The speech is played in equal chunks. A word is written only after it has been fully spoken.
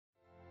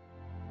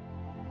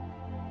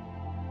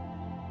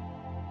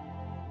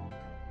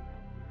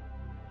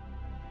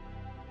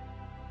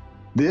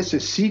This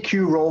is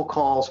CQ Roll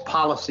Call's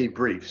Policy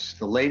Briefs,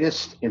 the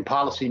latest in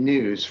policy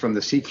news from the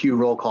CQ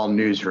Roll Call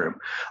newsroom.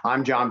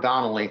 I'm John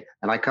Donnelly,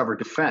 and I cover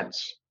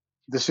defense.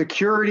 The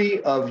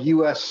security of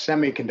U.S.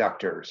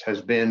 semiconductors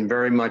has been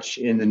very much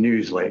in the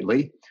news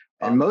lately,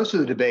 and most of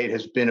the debate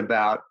has been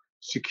about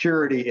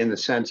security in the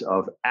sense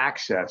of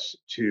access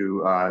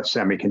to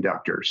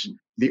semiconductors,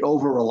 the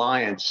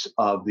over-reliance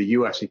of the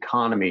U.S.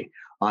 economy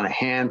on a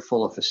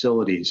handful of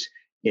facilities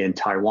in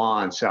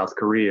Taiwan, South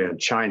Korea, and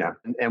China.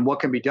 And what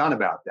can be done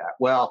about that?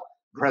 Well,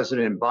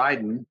 President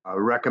Biden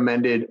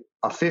recommended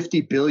a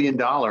 $50 billion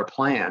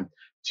plan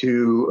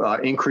to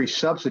increase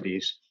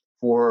subsidies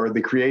for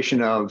the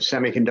creation of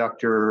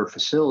semiconductor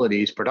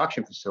facilities,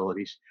 production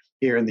facilities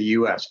here in the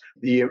US.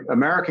 The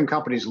American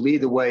companies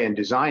lead the way in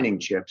designing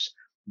chips,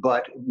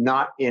 but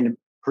not in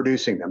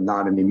producing them,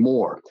 not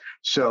anymore.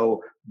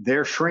 So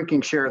their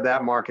shrinking share of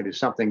that market is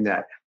something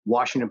that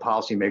Washington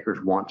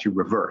policymakers want to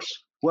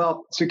reverse.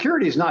 Well,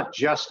 security is not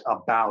just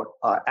about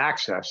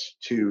access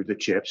to the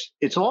chips.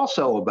 It's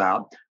also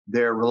about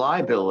their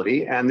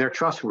reliability and their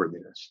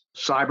trustworthiness.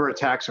 Cyber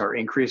attacks are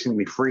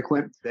increasingly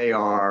frequent. They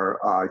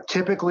are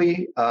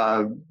typically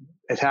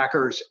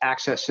attackers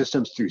access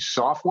systems through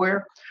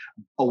software.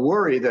 A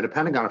worry that a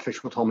Pentagon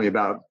official told me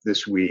about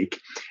this week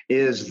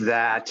is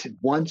that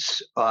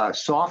once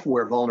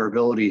software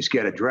vulnerabilities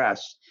get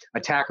addressed,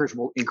 attackers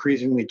will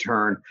increasingly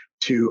turn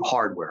to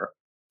hardware,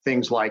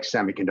 things like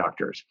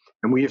semiconductors.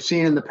 And we have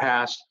seen in the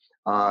past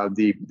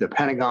the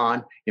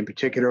Pentagon, in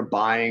particular,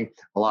 buying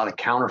a lot of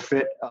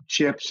counterfeit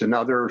chips and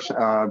other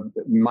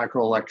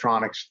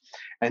microelectronics.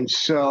 And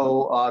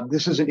so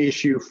this is an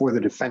issue for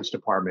the Defense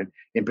Department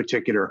in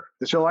particular.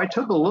 So I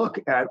took a look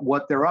at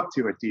what they're up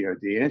to at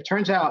DoD. And it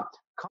turns out,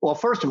 well,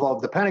 first of all,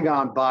 the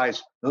Pentagon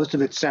buys most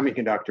of its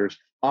semiconductors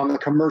on the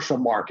commercial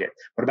market,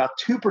 but about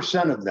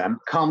 2% of them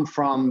come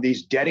from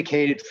these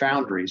dedicated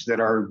foundries that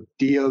are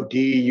DoD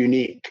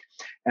unique,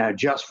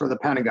 just for the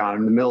Pentagon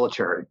and the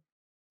military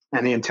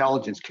and the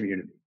intelligence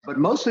community. But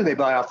mostly they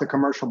buy off the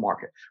commercial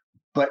market.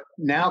 But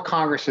now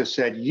Congress has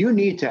said you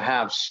need to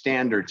have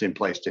standards in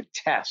place to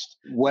test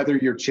whether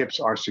your chips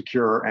are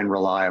secure and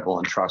reliable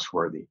and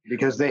trustworthy,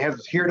 because they have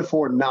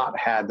heretofore not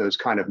had those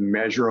kind of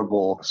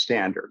measurable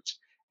standards.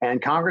 And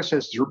Congress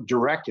has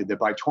directed that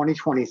by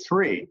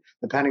 2023,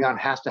 the Pentagon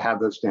has to have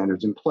those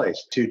standards in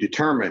place to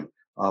determine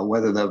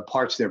whether the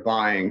parts they're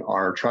buying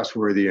are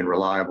trustworthy and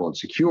reliable and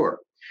secure.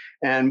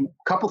 And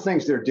a couple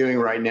things they're doing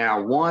right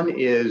now. One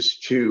is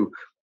to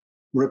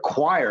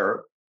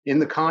require in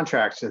the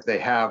contracts that they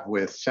have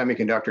with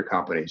semiconductor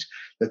companies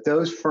that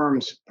those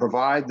firms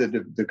provide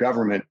the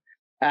government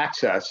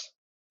access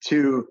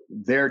to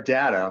their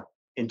data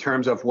in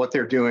terms of what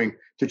they're doing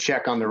to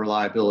check on the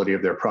reliability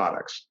of their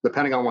products. The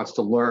Pentagon wants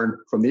to learn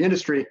from the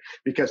industry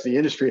because the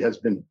industry has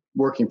been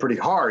working pretty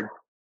hard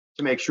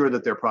to make sure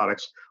that their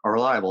products are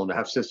reliable and to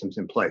have systems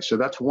in place. So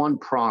that's one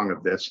prong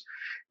of this.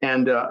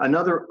 And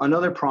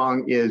another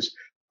prong is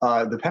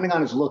the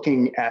Pentagon is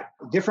looking at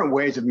different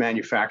ways of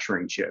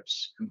manufacturing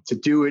chips, to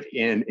do it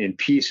in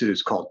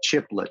pieces called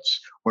chiplets,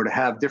 or to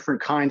have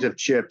different kinds of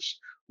chips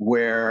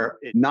where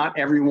not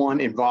everyone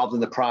involved in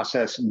the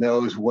process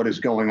knows what is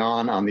going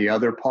on the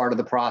other part of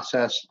the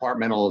process.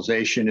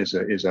 Compartmentalization is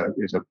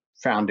a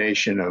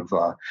foundation of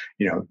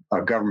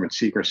government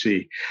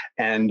secrecy,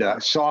 and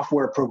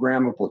software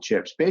programmable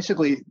chips,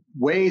 basically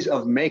ways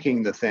of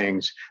making the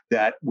things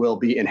that will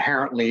be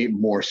inherently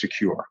more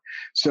secure.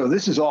 So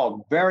this is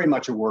all very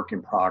much a work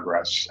in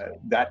progress.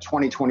 That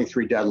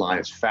 2023 deadline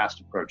is fast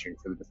approaching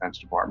for the Defense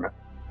Department.